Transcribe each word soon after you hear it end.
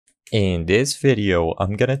In this video,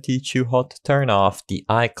 I'm gonna teach you how to turn off the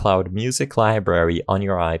iCloud music library on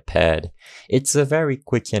your iPad. It's a very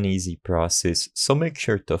quick and easy process, so make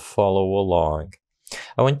sure to follow along.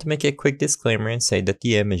 I want to make a quick disclaimer and say that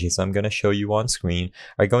the images I'm going to show you on screen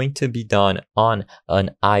are going to be done on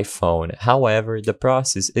an iPhone. However, the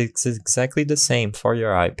process is exactly the same for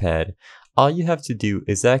your iPad. All you have to do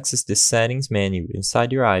is access the settings menu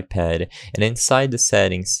inside your iPad, and inside the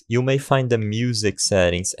settings, you may find the music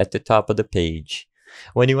settings at the top of the page.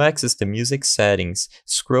 When you access the music settings,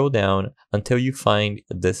 scroll down until you find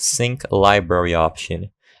the sync library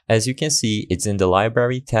option. As you can see, it's in the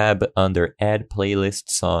library tab under add playlist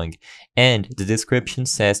song, and the description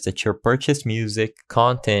says that your purchased music,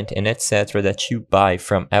 content, and etc. that you buy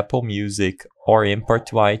from Apple Music or import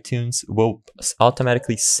to iTunes will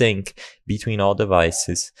automatically sync between all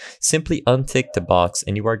devices. Simply untick the box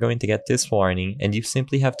and you are going to get this warning, and you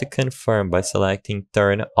simply have to confirm by selecting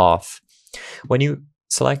turn off. When you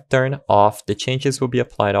select turn off, the changes will be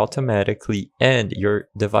applied automatically and your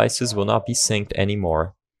devices will not be synced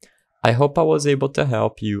anymore. I hope I was able to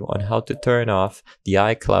help you on how to turn off the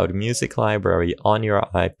iCloud music library on your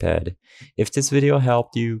iPad. If this video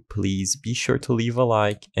helped you, please be sure to leave a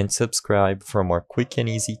like and subscribe for more quick and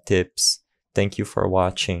easy tips. Thank you for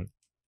watching.